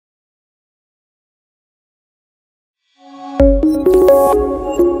Good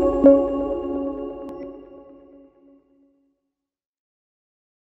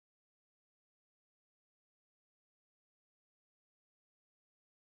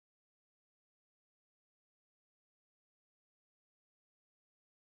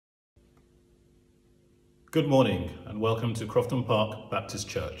morning and welcome to Crofton Park Baptist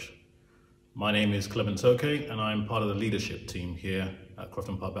Church. My name is Clement Toke and I'm part of the leadership team here at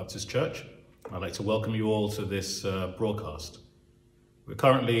Crofton Park Baptist Church. I'd like to welcome you all to this broadcast. We're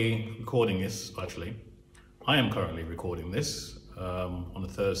currently recording this, I am currently recording this on a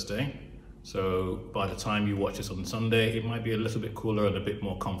Thursday. So by the time you watch this on Sunday, it might be a little bit cooler and a bit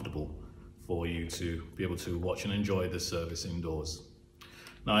more comfortable for you to be able to watch and enjoy this service indoors.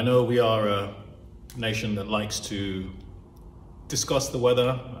 Now I know we are a nation that likes to discuss the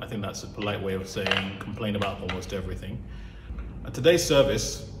weather. I think that's a polite way of saying complain about almost everything. Today's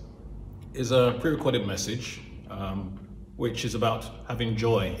service is a pre-recorded message which is about having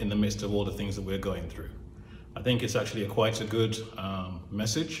joy in the midst of all the things that we're going through. I think it's actually quite a good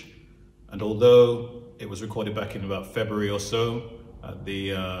message, and although it was recorded back in about February or so at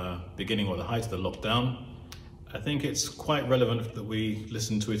the beginning or the height of the lockdown, I think it's quite relevant that we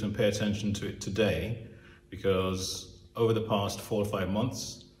listen to it and pay attention to it today, because over the past 4 or 5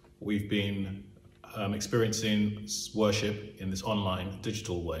 months, we've been experiencing worship in this online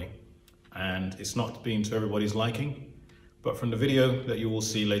digital way, and it's not been to everybody's liking. But from the video that you will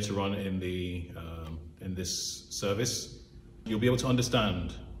see later on in this service, you'll be able to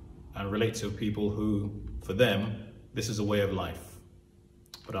understand and relate to people who, for them, this is a way of life.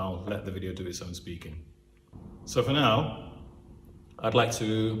 But I'll let the video do its own speaking. So for now, I'd like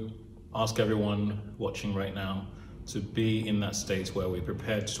to ask everyone watching right now to be in that state where we're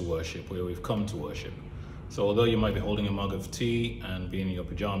prepared to worship, where we've come to worship. So although you might be holding a mug of tea and be in your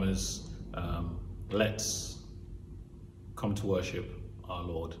pajamas, let's come to worship our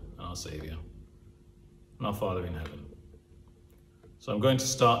Lord and our Savior and our Father in heaven. So I'm going to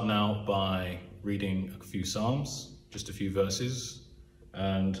start now by reading a few Psalms, just a few verses.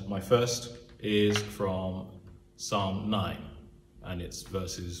 And my first is from Psalm 9, and it's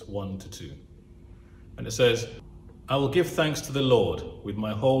verses 1 to 2. And it says, "I will give thanks to the Lord with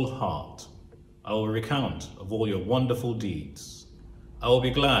my whole heart. I will recount of all your wonderful deeds. I will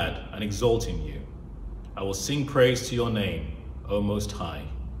be glad and exult in you. I will sing praise to your name, O Most High."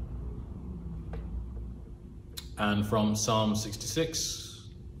 And from Psalm 66,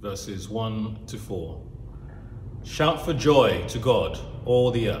 verses 1 to 4. "Shout for joy to God,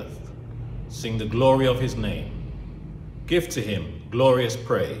 all the earth. Sing the glory of his name. Give to him glorious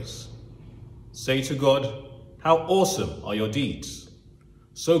praise. Say to God, how awesome are your deeds.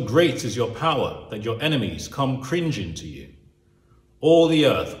 So great is your power that your enemies come cringing to you. All the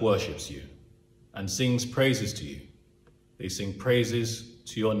earth worships you and sings praises to you. They sing praises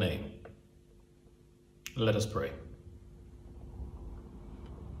to your name." Let us pray.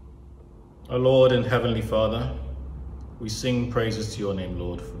 Our Lord and Heavenly Father, we sing praises to your name,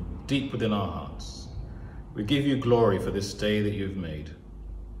 Lord, from deep within our hearts. We give you glory for this day that you've made.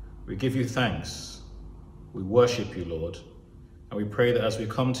 We give you thanks. We worship you, Lord. And we pray that as we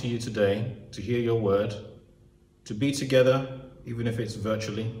come to you today to hear your word, to be together, even if it's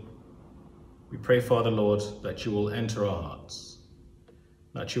virtually, we pray, Father, Lord, that you will enter our hearts,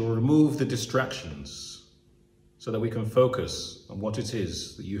 that you will remove the distractions so that we can focus on what it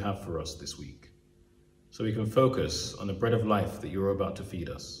is that you have for us this week, so we can focus on the bread of life that you're about to feed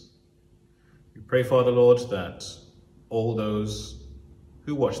us. We pray, Father, Lord, that all those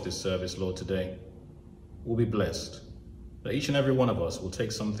who watch this service, Lord, today will be blessed, that each and every one of us will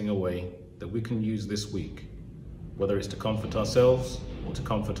take something away that we can use this week, whether it's to comfort ourselves or to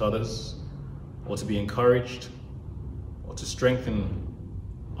comfort others, or to be encouraged, or to strengthen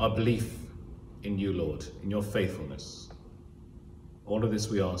our belief in you, Lord, in your faithfulness. All of this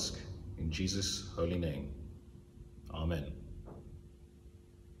we ask in Jesus' holy name. Amen.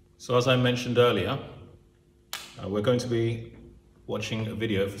 So as I mentioned earlier, we're going to be watching a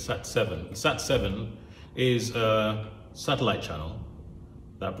video for Sat7. Sat7 is a satellite channel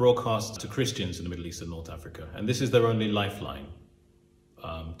that broadcasts to Christians in the Middle East and North Africa. And this is their only lifeline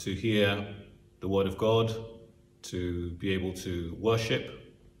to hear the word of God, to be able to worship,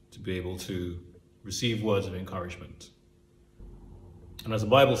 to be able to receive words of encouragement. And as the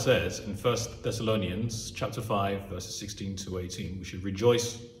Bible says in 1 Thessalonians chapter 5, verses 16 to 18, we should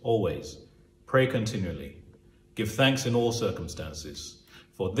rejoice always, pray continually, give thanks in all circumstances,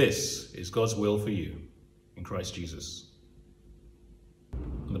 for this is God's will for you in Christ Jesus.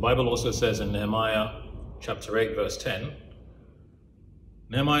 And the Bible also says in Nehemiah chapter 8, verse 10,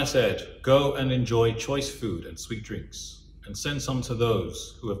 Nehemiah said, "Go and enjoy choice food and sweet drinks, and send some to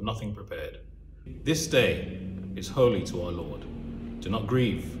those who have nothing prepared. This day is holy to our Lord. Do not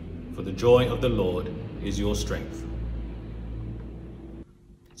grieve, for the joy of the Lord is your strength.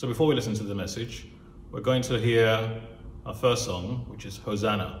 So before we listen to the message, we're going to hear our first song, which is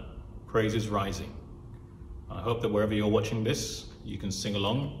Hosanna, Praise is Rising. I hope that wherever you're watching this, you can sing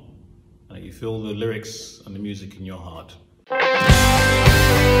along and that you feel the lyrics and the music in your heart.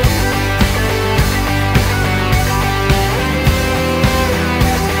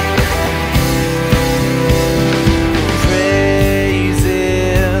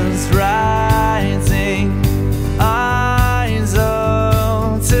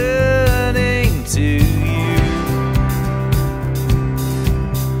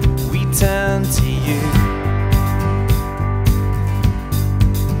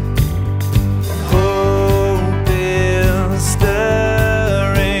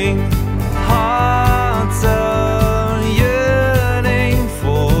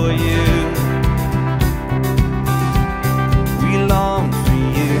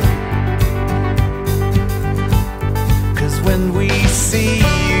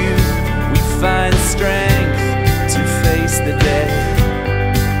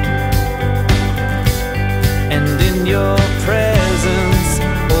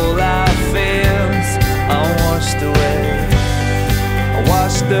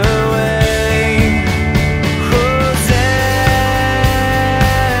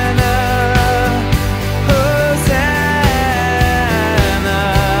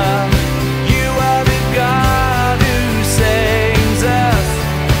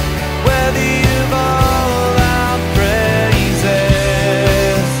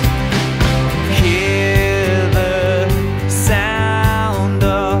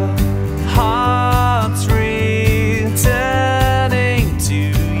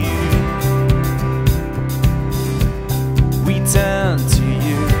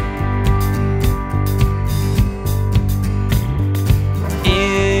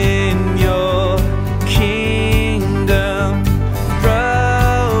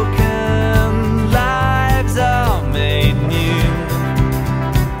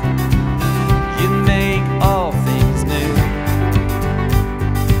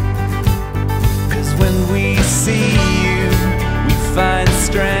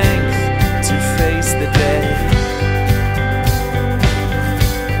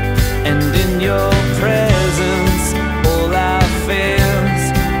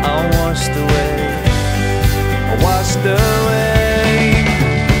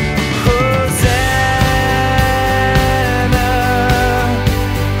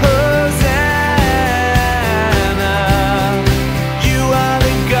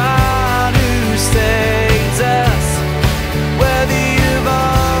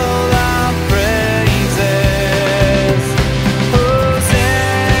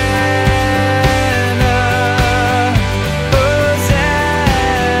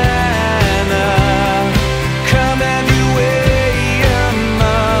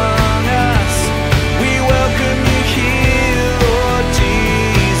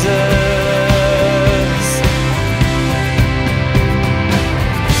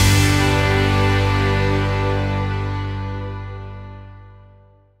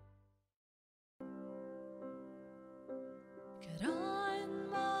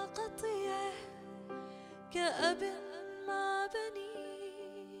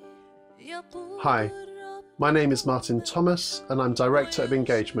 Hi, my name is Martin Thomas and I'm Director of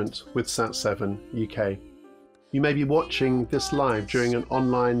Engagement with Sat7 UK. You may be watching this live during an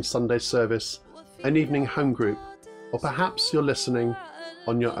online Sunday service, an evening home group, or perhaps you're listening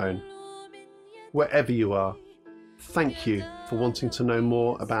on your own. Wherever you are, thank you for wanting to know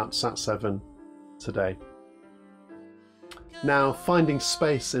more about Sat7 today. Now, finding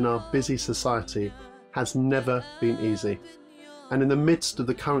space in our busy society has never been easy, and in the midst of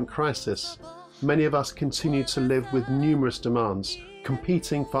the current crisis, many of us continue to live with numerous demands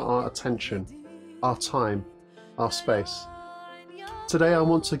competing for our attention, our time, our space. Today I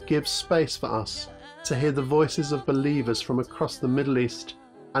want to give space for us to hear the voices of believers from across the Middle East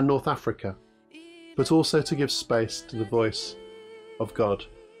and North Africa, but also to give space to the voice of God.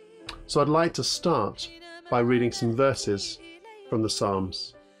 So I'd like to start by reading some verses from the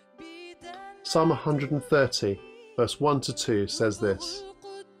Psalms. Psalm 130, verse 1 to 2 says this: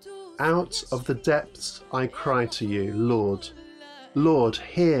 Out of the depths I cry to you, Lord. Lord,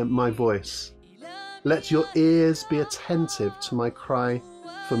 hear my voice. Let your ears be attentive to my cry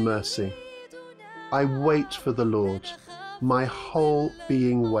for mercy. I wait for the Lord, my whole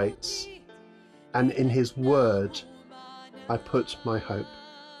being waits, and in his word I put my hope.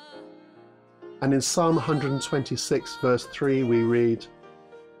 And in Psalm 126 verse 3 we read,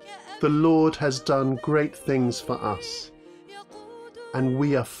 "The Lord has done great things for us, and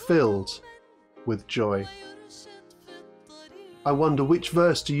we are filled with joy." I wonder, which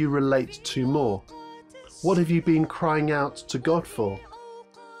verse do you relate to more? What have you been crying out to God for?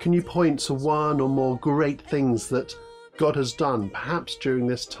 Can you point to one or more great things that God has done, perhaps during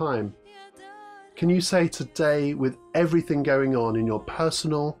this time? Can you say today, with everything going on in your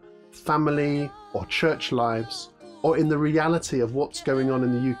personal, family or church lives, or in the reality of what's going on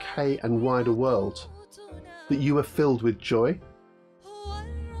in the UK and wider world, that you are filled with joy?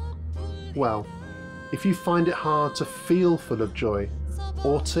 Well, if you find it hard to feel full of joy,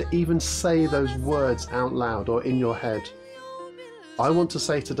 or to even say those words out loud or in your head, I want to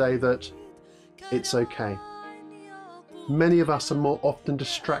say today that it's okay. Many of us are more often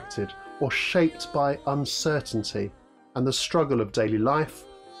distracted or shaped by uncertainty and the struggle of daily life,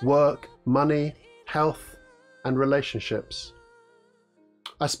 work, money, health, and relationships.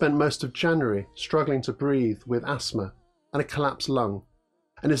 I spent most of January struggling to breathe with asthma and a collapsed lung,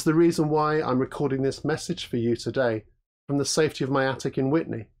 and it's the reason why I'm recording this message for you today from the safety of my attic in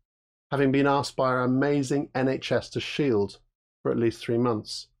Witney, having been asked by our amazing NHS to shield for at least 3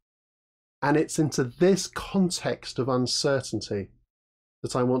 months. And it's into this context of uncertainty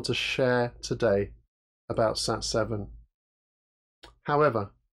that I want to share today about Sat7.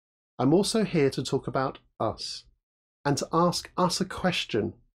 However, I'm also here to talk about us and to ask us a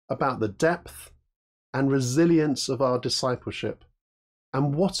question about the depth and resilience of our discipleship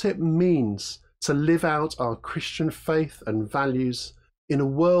and what it means to live out our Christian faith and values in a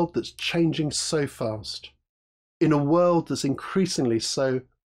world that's changing so fast, in a world that's increasingly so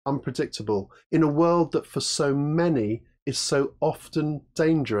unpredictable, in a world that for so many is so often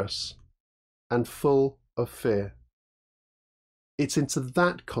dangerous and full of fear. It's into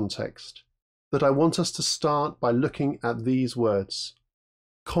that context that I want us to start by looking at these words: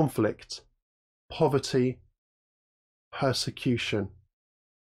 conflict, poverty, persecution,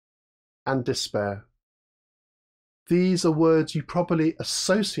 and despair. These are words you probably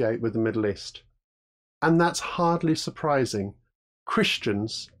associate with the Middle East, and that's hardly surprising.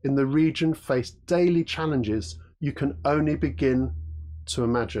 Christians in the region face daily challenges you can only begin to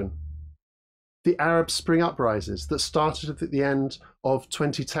imagine. The Arab Spring uprisings that started at the end of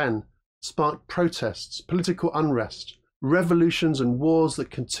 2010 sparked protests, political unrest, revolutions and wars that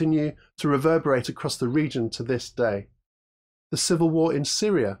continue to reverberate across the region to this day. The civil war in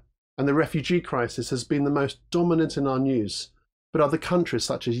Syria and the refugee crisis has been the most dominant in our news, but other countries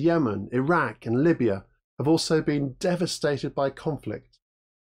such as Yemen, Iraq and Libya have also been devastated by conflict.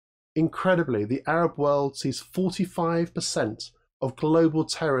 Incredibly, the Arab world sees 45% of global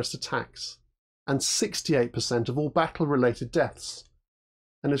terrorist attacks and 68% of all battle-related deaths,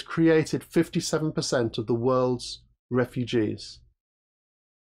 and has created 57% of the world's refugees.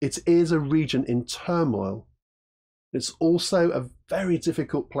 It is a region in turmoil. It's also a very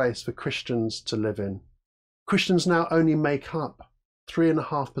difficult place for Christians to live in. Christians now only make up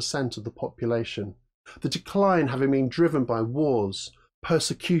 3.5% of the population, the decline having been driven by wars,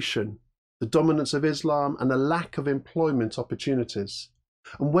 persecution, the dominance of Islam, and a lack of employment opportunities.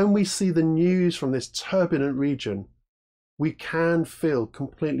 And when we see the news from this turbulent region, we can feel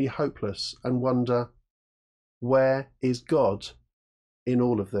completely hopeless and wonder, where is God in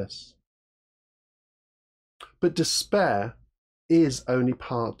all of this? But despair is only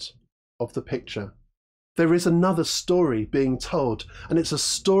part of the picture. There is another story being told, and it's a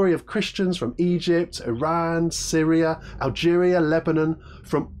story of Christians from Egypt, Iran, Syria, Algeria, Lebanon,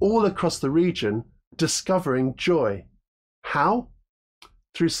 from all across the region, discovering joy. How?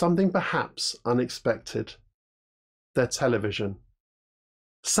 Through something perhaps unexpected: their television.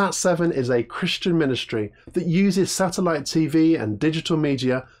 Sat7 is a Christian ministry that uses satellite TV and digital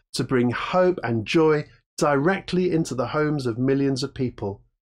media to bring hope and joy directly into the homes of millions of people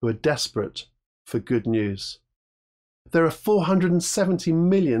who are desperate for good news. There are 470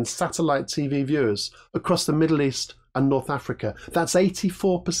 million satellite TV viewers across the Middle East and North Africa. That's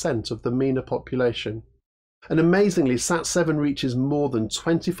 84% of the MENA population. And amazingly, Sat7 reaches more than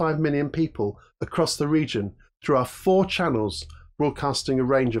 25 million people across the region through our 4 channels, broadcasting a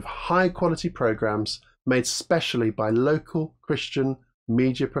range of high-quality programs made specially by local Christian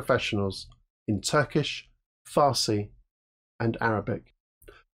media professionals in Turkish, Farsi, and Arabic.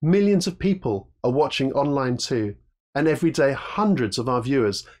 Millions of people are watching online too, and every day hundreds of our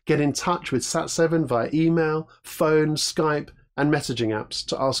viewers get in touch with Sat7 via email, phone, Skype, and messaging apps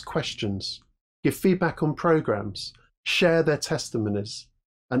to ask questions, give feedback on programs, share their testimonies,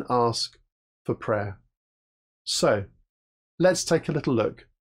 and ask for prayer. So, let's take a little look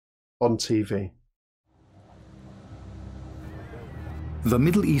on TV. The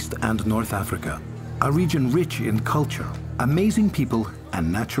Middle East and North Africa, a region rich in culture, amazing people,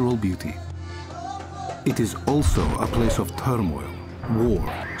 and natural beauty. It is also a place of turmoil,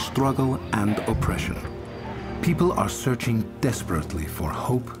 war, struggle, and oppression. People are searching desperately for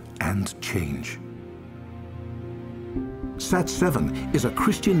hope and change. Sat7 is a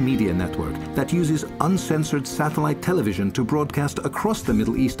Christian media network that uses uncensored satellite television to broadcast across the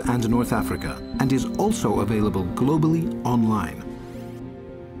Middle East and North Africa, and is also available globally online.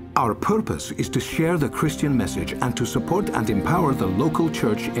 Our purpose is to share the Christian message and to support and empower the local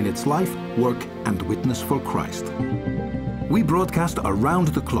church in its life, work, and witness for Christ. We broadcast around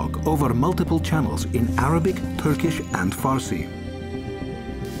the clock over multiple channels in Arabic, Turkish, and Farsi.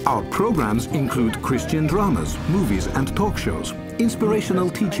 Our programs include Christian dramas, movies and talk shows, inspirational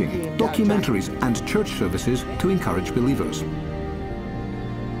teaching, documentaries, and church services to encourage believers.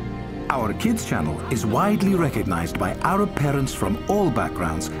 Our kids channel is widely recognized by Arab parents from all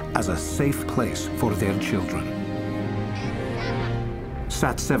backgrounds as a safe place for their children.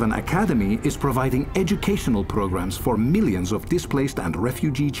 Sat7 Academy is providing educational programs for millions of displaced and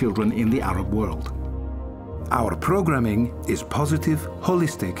refugee children in the Arab world. Our programming is positive,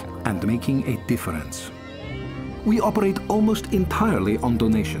 holistic, and making a difference. We operate almost entirely on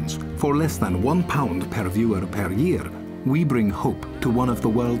donations. For less than £1 per viewer per year, we bring hope to one of the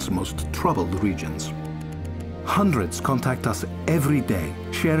world's most troubled regions. Hundreds contact us every day,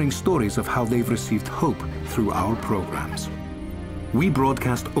 sharing stories of how they've received hope through our programs. We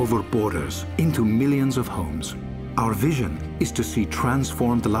broadcast over borders into millions of homes. Our vision is to see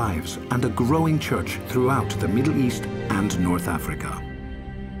transformed lives and a growing church throughout the Middle East and North Africa.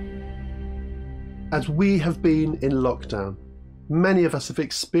 As we have been in lockdown, many of us have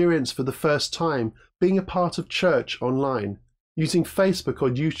experienced for the first time being a part of church online, using Facebook or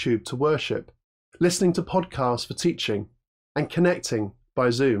YouTube to worship, listening to podcasts for teaching, and connecting by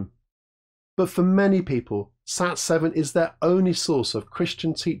Zoom. But for many people, Sat7 is their only source of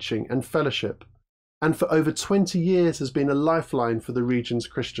Christian teaching and fellowship, and for over 20 years has been a lifeline for the region's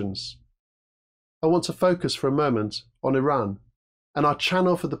Christians. I want to focus for a moment on Iran and our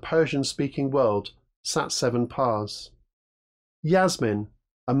channel for the Persian-speaking world, Sat7 Pars. Yasmin,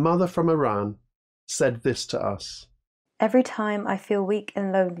 a mother from Iran, said this to us. Every time I feel weak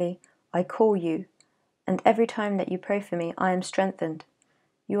and lonely, I call you, and every time that you pray for me, I am strengthened.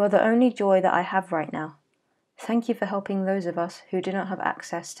 You are the only joy that I have right now. Thank you for helping those of us who do not have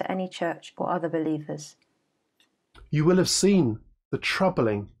access to any church or other believers. You will have seen the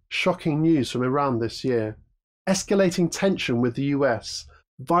troubling, shocking news from Iran this year. Escalating tension with the US,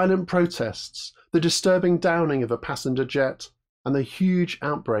 violent protests, the disturbing downing of a passenger jet, and the huge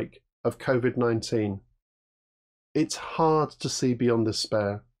outbreak of COVID-19. It's hard to see beyond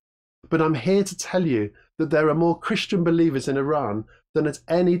despair, but I'm here to tell you that there are more Christian believers in Iran than at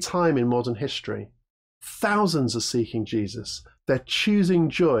any time in modern history. Thousands are seeking Jesus. They're choosing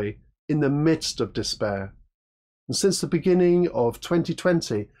joy in the midst of despair. And since the beginning of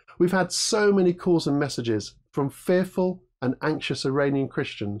 2020, we've had so many calls and messages from fearful and anxious Iranian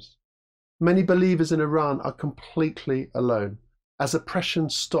Christians. Many believers in Iran are completely alone, as oppression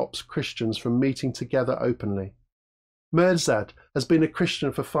stops Christians from meeting together openly. Mirzad has been a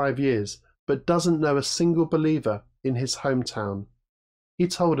Christian for 5 years, but doesn't know a single believer in his hometown. He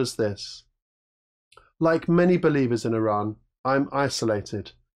told us this. Like many believers in Iran, I'm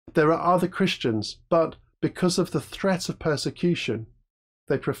isolated. There are other Christians, but because of the threat of persecution,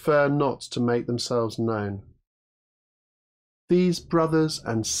 they prefer not to make themselves known. These brothers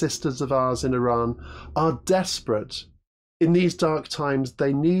and sisters of ours in Iran are desperate. In these dark times,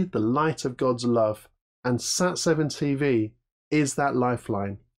 they need the light of God's love, and Sat7 TV is that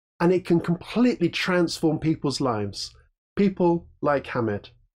lifeline, and it can completely transform people's lives. People like Hamid.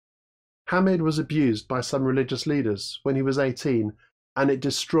 Hamid was abused by some religious leaders when he was 18, and it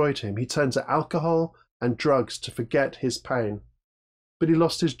destroyed him. He turned to alcohol and drugs to forget his pain. But he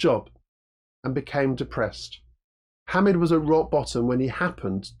lost his job and became depressed. Hamid was at rock bottom when he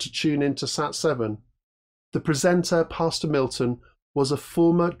happened to tune into Sat7. The presenter, Pastor Milton, was a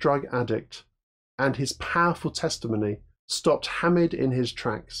former drug addict, and his powerful testimony stopped Hamid in his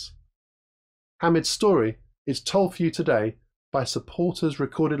tracks. Hamid's story is told for you today by supporters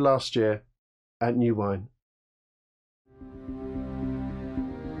recorded last year at New Wine.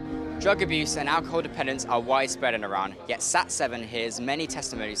 Drug abuse and alcohol dependence are widespread in Iran, yet Sat7 hears many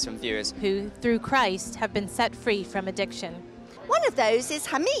testimonies from viewers who, through Christ, have been set free from addiction. One of those is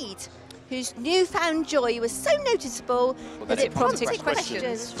Hamid, whose newfound joy was so noticeable that it prompted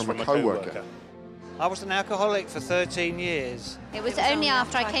questions from a co-worker. I was an alcoholic for 13 years. It was only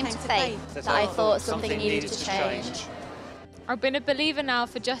after I came to faith that I thought something needed to change. I've been a believer now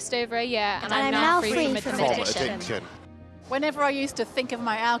for just over a year, and I'm I'm now free free from from addiction. Whenever I used to think of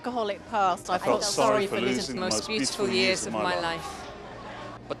my alcoholic past, I felt sorry for losing the most beautiful years of my life.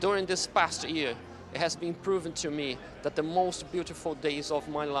 But during this past year, it has been proven to me that the most beautiful days of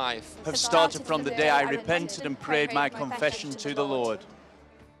my life have started from the day I repented and prayed my confession to the Lord.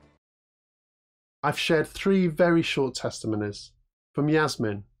 I've shared 3 very short testimonies from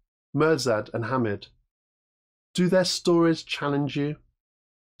Yasmin, Mirzad and Hamid. Do their stories challenge you?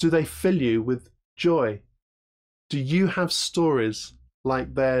 Do they fill you with joy? Do you have stories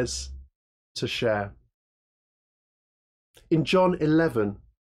like theirs to share? In John 11,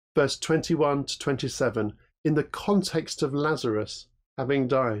 verse 21 to 27, in the context of Lazarus having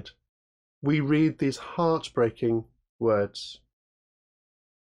died, we read these heartbreaking words.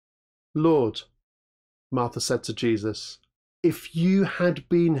 Lord, Martha said to Jesus, if you had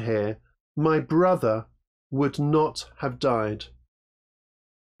been here, my brother would not have died.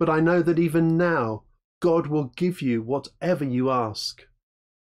 But I know that even now, God will give you whatever you ask.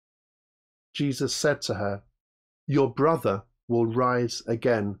 Jesus said to her, your brother will rise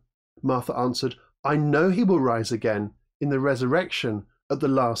again. Martha answered, I know he will rise again in the resurrection at the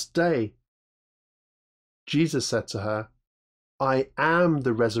last day. Jesus said to her, I am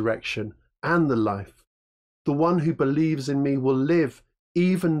the resurrection and the life. The one who believes in me will live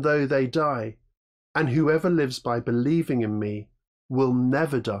even though they die, and whoever lives by believing in me will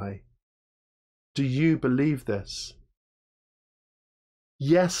never die. Do you believe this?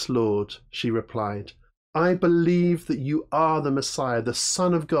 Yes, Lord, she replied. I believe that you are the Messiah, the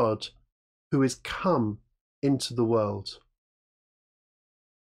Son of God, who is come into the world.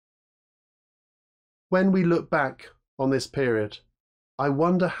 When we look back on this period, I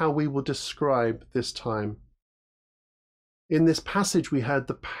wonder how we will describe this time. In this passage, we heard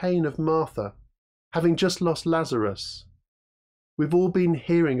the pain of Martha, having just lost Lazarus. We've all been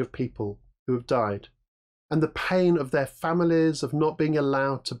hearing of people who have died, and the pain of their families of not being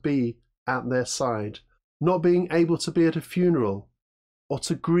allowed to be at their side, not being able to be at a funeral, or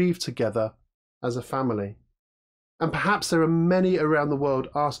to grieve together as a family. And perhaps there are many around the world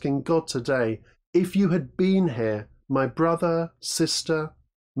asking God today, if you had been here, my brother, sister,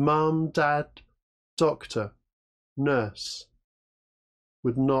 mum, dad, doctor, nurse,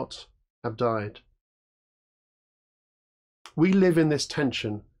 would not have died. We live in this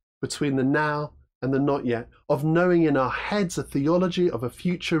tension between the now and the not yet, of knowing in our heads a theology of a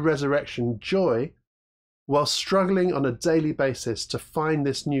future resurrection joy, while struggling on a daily basis to find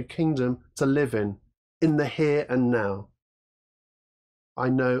this new kingdom to live in the here and now. I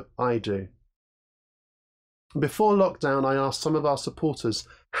know I do. Before lockdown, I asked some of our supporters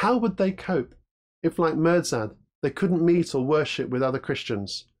how would they cope if, like Mirzad, they couldn't meet or worship with other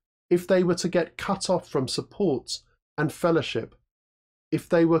Christians, if they were to get cut off from support and fellowship, if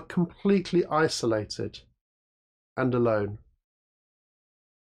they were completely isolated and alone.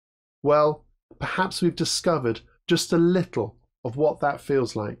 Well, perhaps we've discovered just a little of what that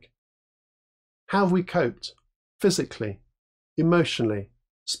feels like. How have we coped? Physically, emotionally,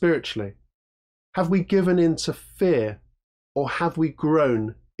 spiritually? Have we given in to fear, or have we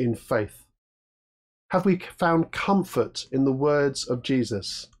grown in faith? Have we found comfort in the words of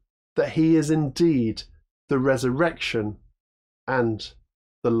Jesus, that he is indeed the resurrection and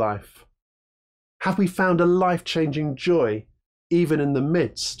the life? Have we found a life-changing joy even in the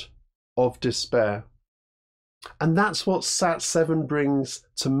midst of despair? And that's what Sat7 brings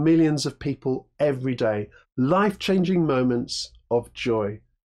to millions of people every day, life-changing moments of joy.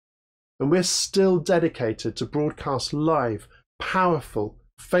 And we're still dedicated to broadcast live, powerful,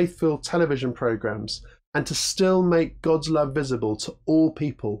 faith-filled television programs and to still make God's love visible to all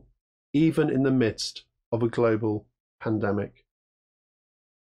people, even in the midst of a global pandemic.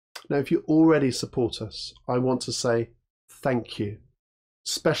 Now, if you already support us, I want to say thank you,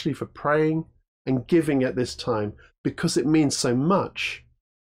 especially for praying and giving at this time, because it means so much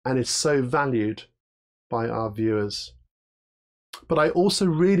and is so valued by our viewers. But I also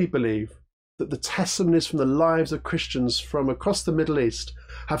really believe that the testimonies from the lives of Christians from across the Middle East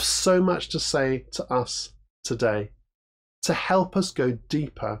have so much to say to us today, to help us go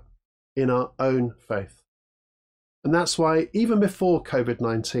deeper in our own faith. And that's why, even before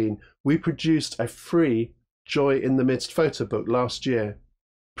COVID-19, we produced a free Joy in the Midst photo book last year,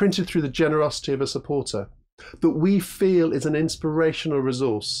 printed through the generosity of a supporter, that we feel is an inspirational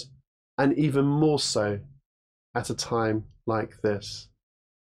resource, and even more so at a time like this.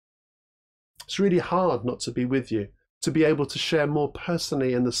 It's really hard not to be with you to be able to share more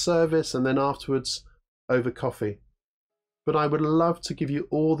personally in the service and then afterwards over coffee. But I would love to give you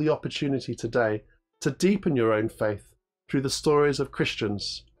all the opportunity today to deepen your own faith through the stories of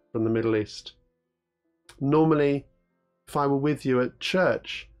Christians from the Middle East. Normally, if I were with you at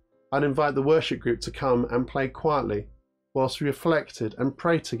church, I'd invite the worship group to come and play quietly whilst we reflected and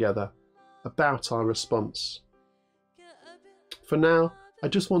prayed together about our response. For now, I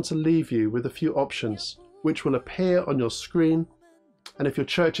just want to leave you with a few options which will appear on your screen, and if your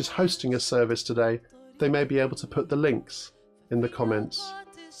church is hosting a service today, they may be able to put the links in the comments.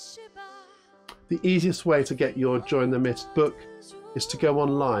 The easiest way to get your Joy in the Midst book is to go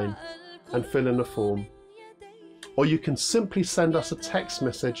online and fill in a form. Or you can simply send us a text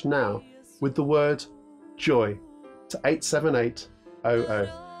message now with the word JOY to 87800.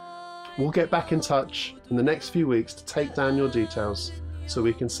 We'll get back in touch in the next few weeks to take down your details so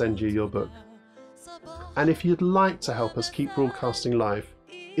we can send you your book. And if you'd like to help us keep broadcasting live,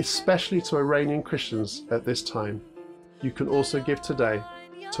 especially to Iranian Christians at this time, you can also give today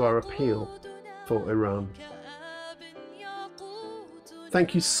to our appeal for Iran.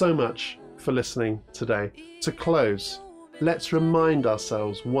 Thank you so much for listening today. To close, let's remind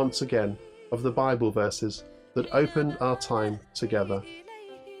ourselves once again of the Bible verses that opened our time together.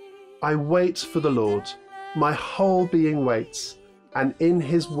 I wait for the Lord, my whole being waits, and in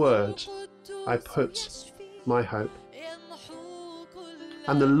his word I put my hope.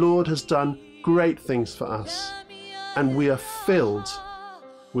 And the Lord has done great things for us, and we are filled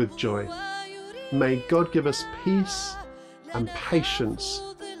with joy. May God give us peace and patience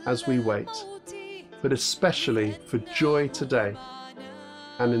as we wait, but especially for joy today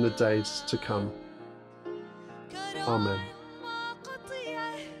and in the days to come. Amen.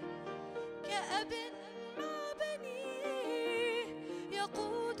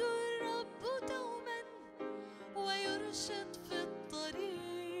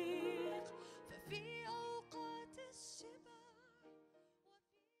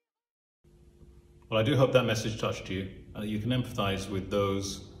 Well, I do hope that message touched you, and that you can empathize with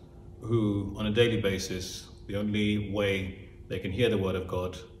those who, on a daily basis, the only way they can hear the word of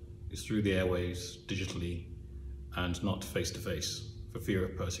God is through the airwaves, digitally, and not face to face for fear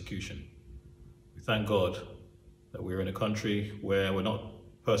of persecution. We thank God that we're in a country where we're not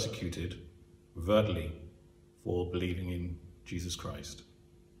persecuted overtly for believing in Jesus Christ.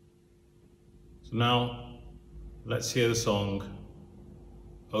 So now, let's hear the song,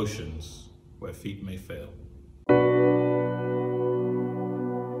 Oceans Where Feet May Fail.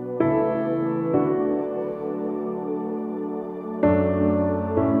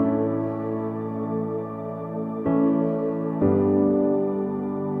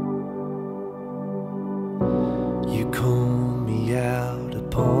 You call me out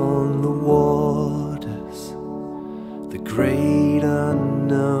upon the waters, the great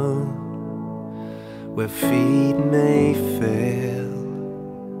unknown, where feet may fail.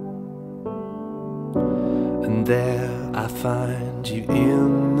 And there I find you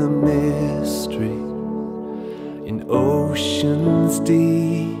in the mystery, in oceans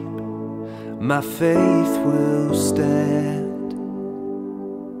deep, my faith will stand.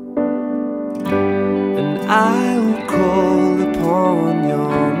 And I will call upon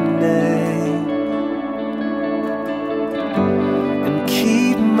your name, and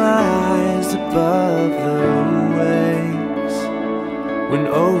keep my eyes above the waves. When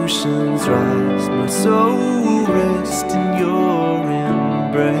oceans rise, my soul will rest in your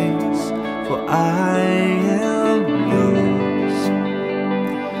embrace, for I am yours,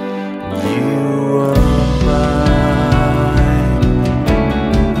 and you are mine.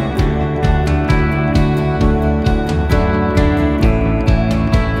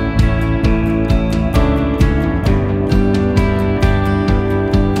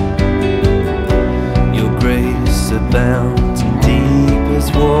 Your grace abounds in deepest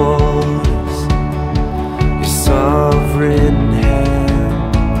waters, your sovereign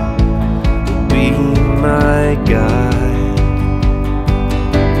hand will be my guide.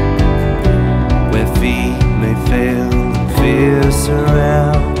 Where feet may fail and fear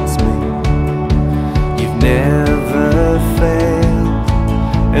surrounds me, you've never failed,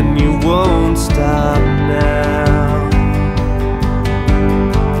 and you won't stop now.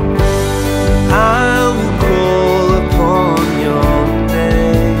 I will call upon your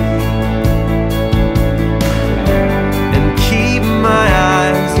name, and keep my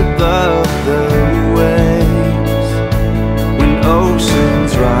eyes above the waves. When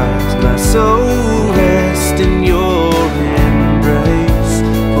oceans rise, my soul will rest in your embrace,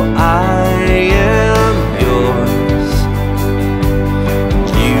 for I am yours, and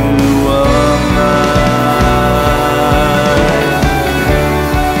you are mine.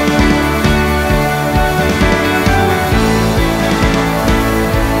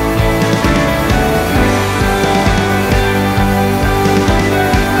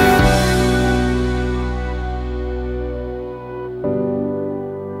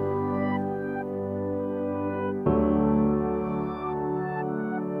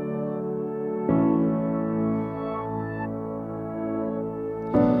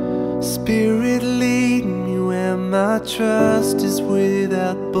 Spirit, lead me where my trust is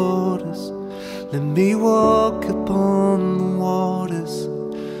without borders. Let me walk upon the waters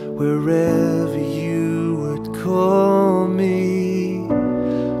wherever you would call me.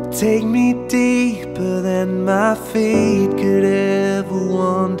 Take me deeper than my feet could ever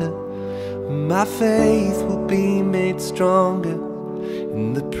wander. My faith will be made stronger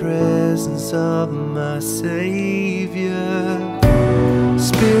in the presence of my Savior.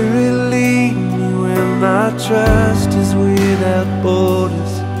 Spirit, lead me where my trust is without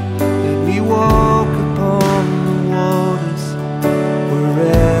borders. Let me walk upon the waters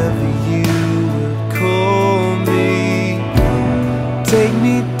wherever you would call me. Take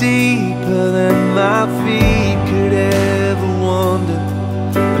me deeper than my feet could ever wander,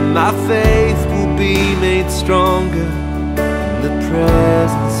 and my faith will be made stronger in the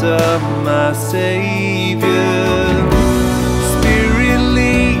presence of my Savior. Spirit,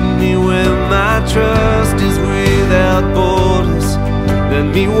 lead me where my trust is without borders. Let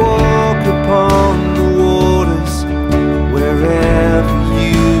me walk upon the waters wherever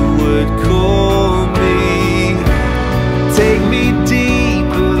you would call me. Take me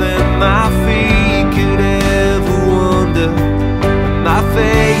deeper than my feet could ever wander, and my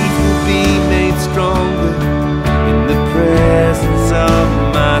faith will be made stronger in the presence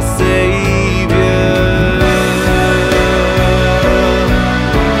of my Savior.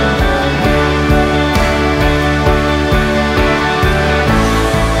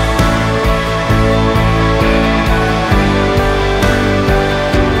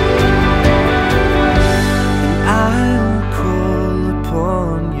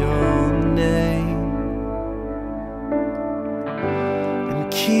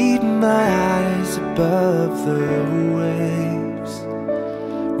 Above the waves,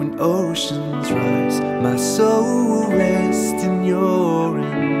 when oceans rise, my soul will rest in your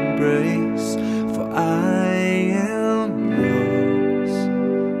embrace. For I am yours,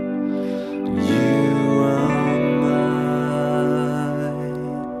 you are mine.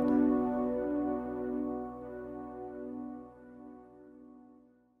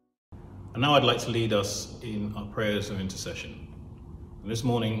 And now I'd like to lead us in our prayers of intercession. And this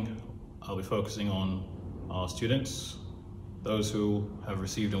morning, I'll be focusing on our students, those who have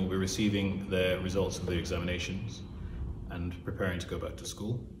received and will be receiving their results of their examinations and preparing to go back to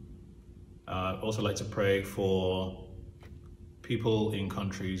school. I'd also like to pray for people in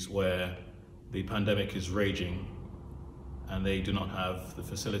countries where the pandemic is raging and they do not have the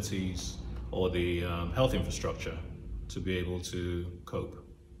facilities or the health infrastructure to be able to cope.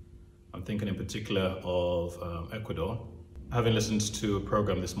 I'm thinking in particular of Ecuador. Having listened to a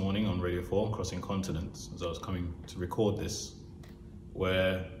program this morning on Radio 4, Crossing Continents, as I was coming to record this,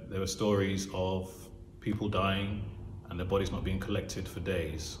 where there were stories of people dying and their bodies not being collected for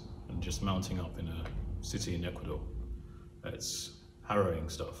days and just mounting up in a city in Ecuador. It's harrowing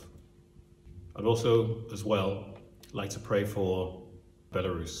stuff. I'd also, as well, like to pray for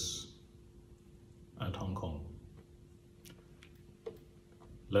Belarus and Hong Kong.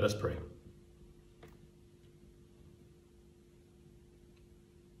 Let us pray.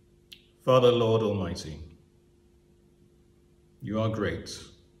 Father, Lord Almighty, you are great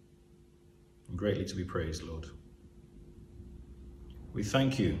and greatly to be praised, Lord. We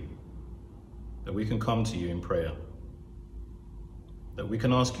thank you that we can come to you in prayer, that we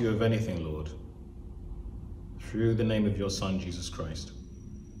can ask you of anything, Lord, through the name of your Son, Jesus Christ,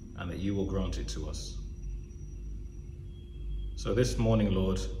 and that you will grant it to us. So this morning,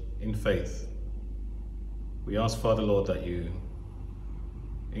 Lord, in faith, we ask, Father, Lord, that you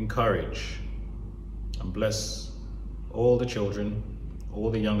encourage and bless all the children,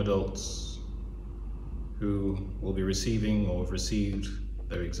 all the young adults who will be receiving or have received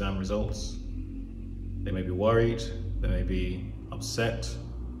their exam results. They may be worried, they may be upset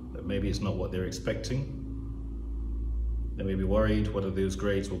that maybe it's not what they're expecting. They may be worried whether those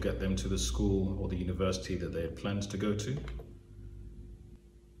grades will get them to the school or the university that they had planned to go to.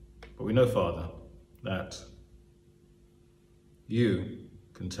 But we know, Father, that you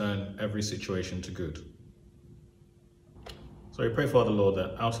can turn every situation to good. So I pray, Father, Lord,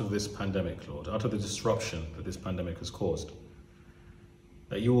 that out of this pandemic, Lord, out of the disruption that this pandemic has caused,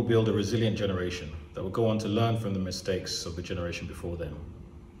 that you will build a resilient generation that will go on to learn from the mistakes of the generation before them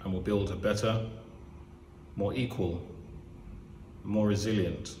and will build a better, more equal, more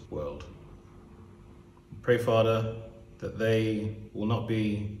resilient world. Pray, Father, that they will not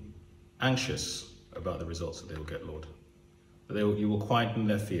be anxious about the results that they will get, Lord. That you will quieten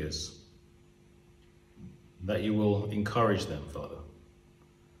their fears. That you will encourage them, Father.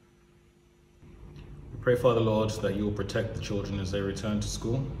 Pray, Father Lord, that you will protect the children as they return to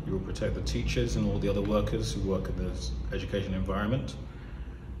school. You will protect the teachers and all the other workers who work in this education environment.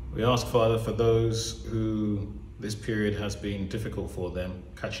 We ask, Father, for those who this period has been difficult for them,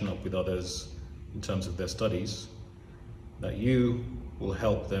 catching up with others in terms of their studies, that you will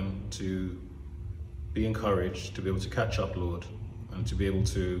help them to be encouraged, to be able to catch up, Lord, and to be able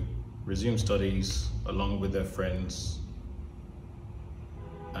to resume studies along with their friends,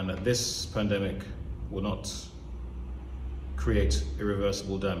 and that this pandemic will not create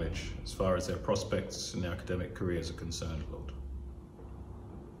irreversible damage as far as their prospects in their academic careers are concerned, Lord.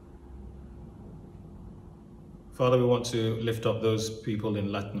 Father, we want to lift up those people in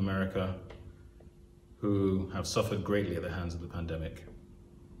Latin America who have suffered greatly at the hands of the pandemic.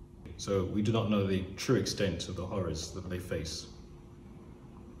 So we do not know the true extent of the horrors that they face.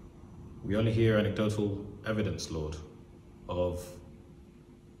 We only hear anecdotal evidence, Lord, of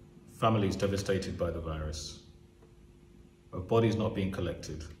families devastated by the virus, of bodies not being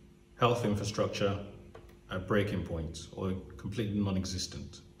collected, health infrastructure at breaking point or completely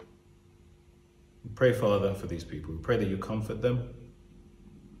non-existent. We pray, Father, for these people. We pray that you comfort them,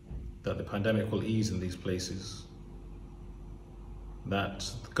 that the pandemic will ease in these places, that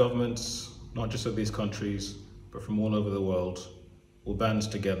the governments, not just of these countries, but from all over the world, will band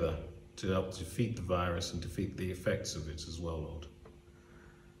together to help defeat the virus and defeat the effects of it as well, Lord.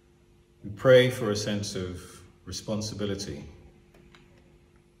 We pray for a sense of responsibility,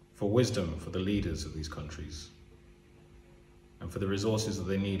 for wisdom for the leaders of these countries, and for the resources that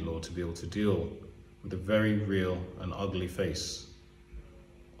they need, Lord, to be able to deal with the very real and ugly face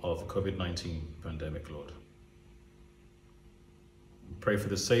of the COVID-19 pandemic, Lord. We pray for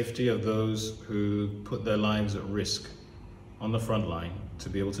the safety of those who put their lives at risk on the front line to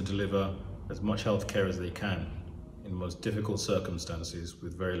be able to deliver as much health care as they can in most difficult circumstances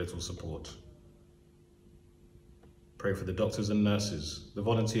with very little support. Pray for the doctors and nurses, the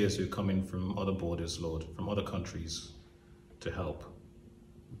volunteers who come in from other borders, Lord, from other countries to help.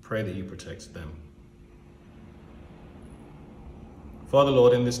 We pray that you protect them. Father,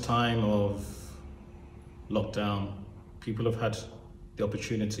 Lord, in this time of lockdown, people have had the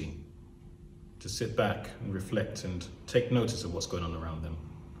opportunity to sit back and reflect and take notice of what's going on around them.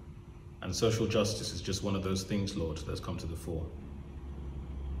 And social justice is just one of those things, Lord, that's come to the fore.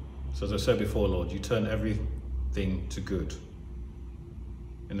 So as I said before, Lord, you turn everything to good.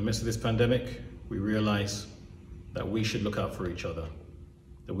 In the midst of this pandemic, we realize that we should look out for each other,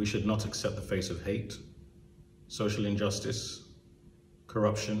 that we should not accept the face of hate, social injustice,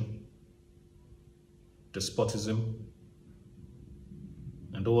 corruption, despotism,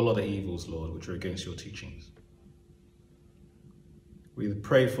 and all other evils, Lord, which are against your teachings. We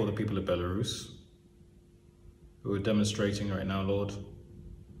pray for the people of Belarus who are demonstrating right now, Lord,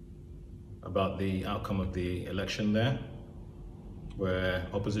 about the outcome of the election there, where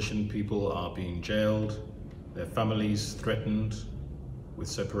opposition people are being jailed, their families threatened with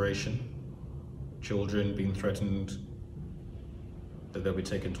separation, children being threatened that they'll be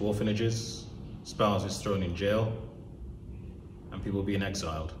taken to orphanages, spouses thrown in jail, and people being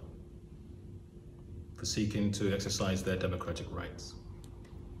exiled for seeking to exercise their democratic rights.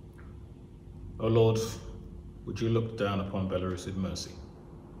 Oh Lord, would you look down upon Belarus with mercy?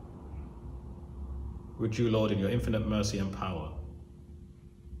 Would you, Lord, in your infinite mercy and power,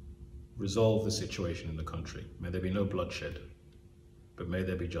 resolve the situation in the country? May there be no bloodshed, but may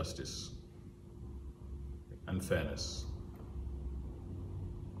there be justice and fairness.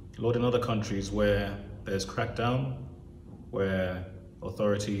 Lord, in other countries where there's crackdown, where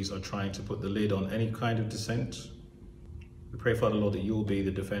authorities are trying to put the lid on any kind of dissent, we pray, Father Lord, that you will be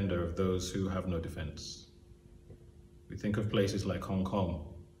the defender of those who have no defense. We think of places like Hong Kong,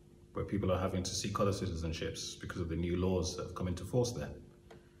 where people are having to seek other citizenships because of the new laws that have come into force there.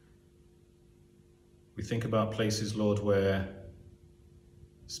 We think about places, Lord, where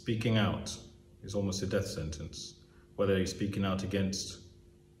speaking out is almost a death sentence, whether you're speaking out against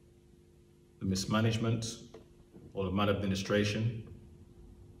the mismanagement or the maladministration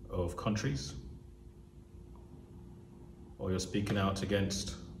of countries, or you're speaking out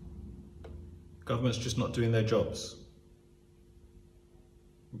against governments just not doing their jobs.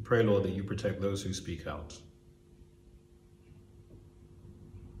 We pray, Lord, that you protect those who speak out.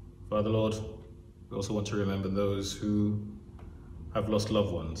 Father, Lord, we also want to remember those who have lost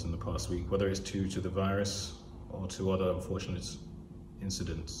loved ones in the past week, whether it's due to the virus or to other unfortunate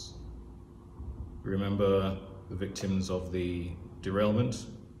incidents. We remember the victims of the derailment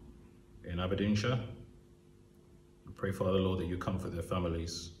in Aberdeenshire. We pray, Father, Lord, that you comfort their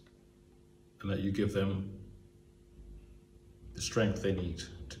families and that you give them the strength they need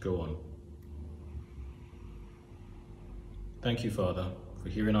to go on. Thank you, Father, for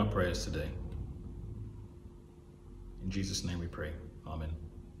hearing our prayers today. In Jesus' name we pray. Amen.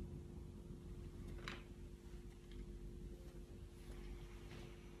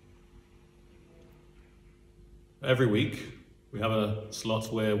 Every week, we have a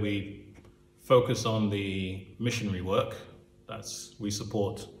slot where we focus on the missionary work that we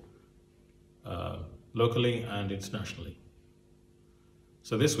support locally and internationally.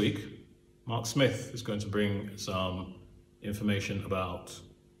 So this week, Mark Smith is going to bring some information about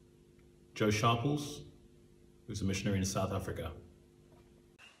Joe Sharples, who's a missionary in South Africa.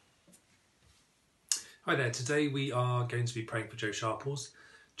 Hi there, today we are going to be praying for Joe Sharples.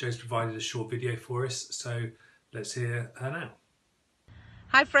 Joe's provided a short video for us, so let's hear her now.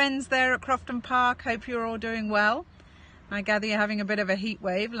 Hi friends there at Crofton Park, hope you're all doing well. I gather you're having a bit of a heat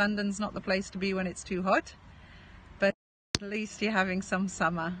wave. London's not the place to be when it's too hot, but at least you're having some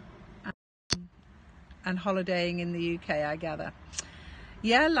summer and holidaying in the UK, I gather.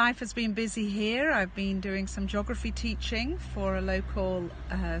 Yeah, life has been busy here. I've been doing some geography teaching for a local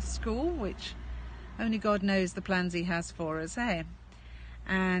school, which only God knows the plans he has for us, eh?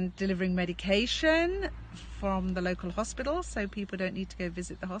 And delivering medication from the local hospital so people don't need to go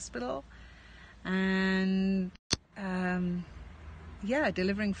visit the hospital, and yeah,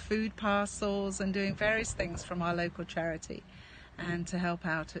 delivering food parcels and doing various things from our local charity and to help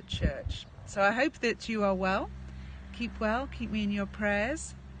out at church. So I hope that you are well, keep me in your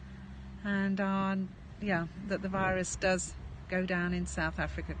prayers, and yeah, that the virus does go down in South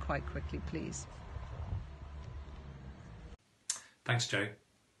Africa quite quickly, please. Thanks, Joe.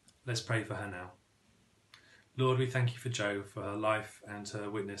 Let's pray for her now. Lord, we thank you for Joe, for her life and her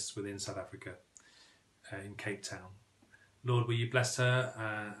witness within South Africa, in Cape Town. Lord, will you bless her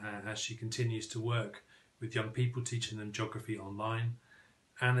as she continues to work with young people, teaching them geography online,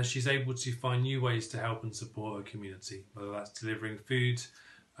 and as she's able to find new ways to help and support her community, whether that's delivering food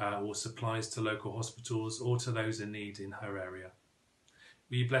or supplies to local hospitals or to those in need in her area.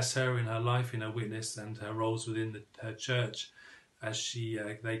 Will you bless her in her life, in her witness and her roles within her church as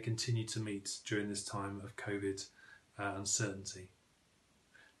they continue to meet during this time of COVID uncertainty.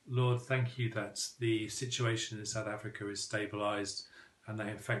 Lord, thank you that the situation in South Africa is stabilised and that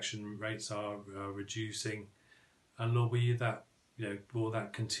infection rates are reducing. And Lord, will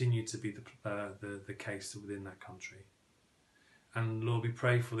that continue to be the case within that country? And Lord, we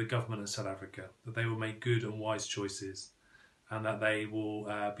pray for the government of South Africa, that they will make good and wise choices, and that they will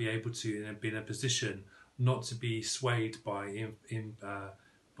be able to be in a position not to be swayed by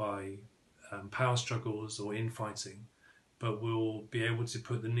power struggles or infighting, but will be able to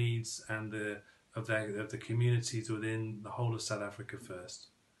put the needs and of the communities within the whole of South Africa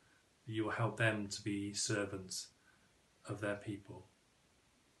first. You will help them to be servants of their people.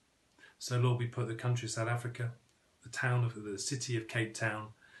 So Lord, we put the country of South Africa, the city of Cape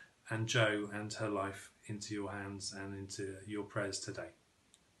Town, and Joe and her life into your hands and into your prayers today.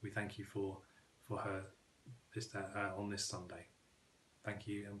 We thank you for her on this Sunday. Thank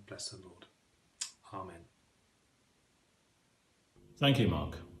you, and bless the Lord. Amen. Thank you,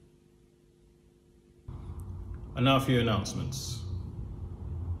 Mark. And now a few announcements.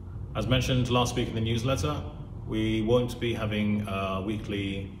 As mentioned last week in the newsletter, we won't be having a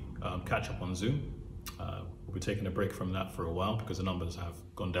weekly catch-up on Zoom. We'll be taking a break from that for a while because the numbers have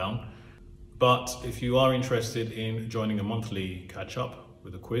gone down. But if you are interested in joining a monthly catch-up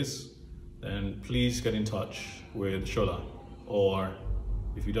with a quiz, then please get in touch with Shola, or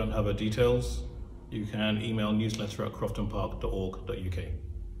if you don't have her details, you can email newsletter@croftonpark.org.uk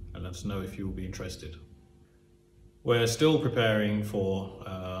and let us know if you will be interested. We're still preparing for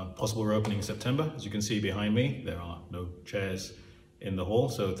possible reopening in September. As you can see behind me, there are no chairs in the hall,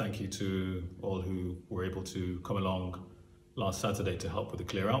 so thank you to all who were able to come along last Saturday to help with the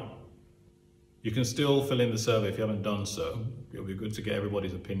clear out. You can still fill in the survey if you haven't done so. It'll be good to get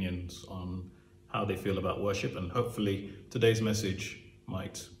everybody's opinions on how they feel about worship, and hopefully today's message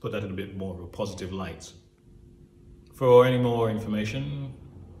might put that in a bit more of a positive light. For any more information,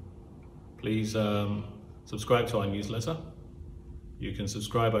 please subscribe to our newsletter. You can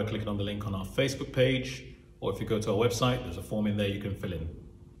subscribe by clicking on the link on our Facebook page, or if you go to our website, there's a form in there you can fill in.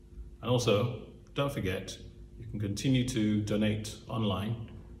 And also, don't forget, you can continue to donate online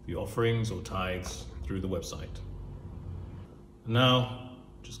for your offerings or tithes through the website. And now,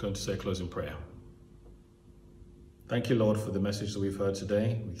 just going to say a closing prayer. Thank you, Lord, for the message that we've heard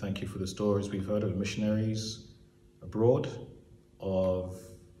today. We thank you for the stories we've heard of missionaries abroad, of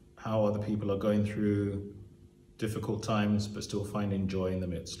how other people are going through difficult times but still finding joy in the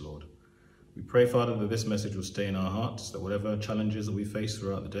midst, Lord. We pray, Father, that this message will stay in our hearts, that whatever challenges that we face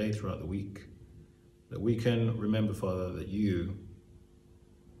throughout the day, throughout the week, that we can remember, Father, that you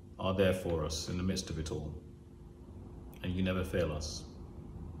are there for us in the midst of it all, and you never fail us.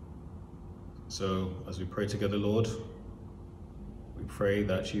 So as we pray together, Lord, we pray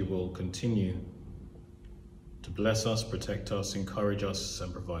that you will continue to bless us, protect us, encourage us,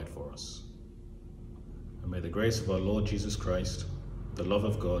 and provide for us. And may the grace of our Lord Jesus Christ, the love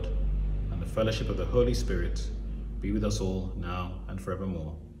of God, and the fellowship of the Holy Spirit be with us all now and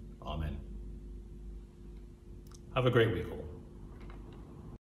forevermore. Amen. Have a great week all.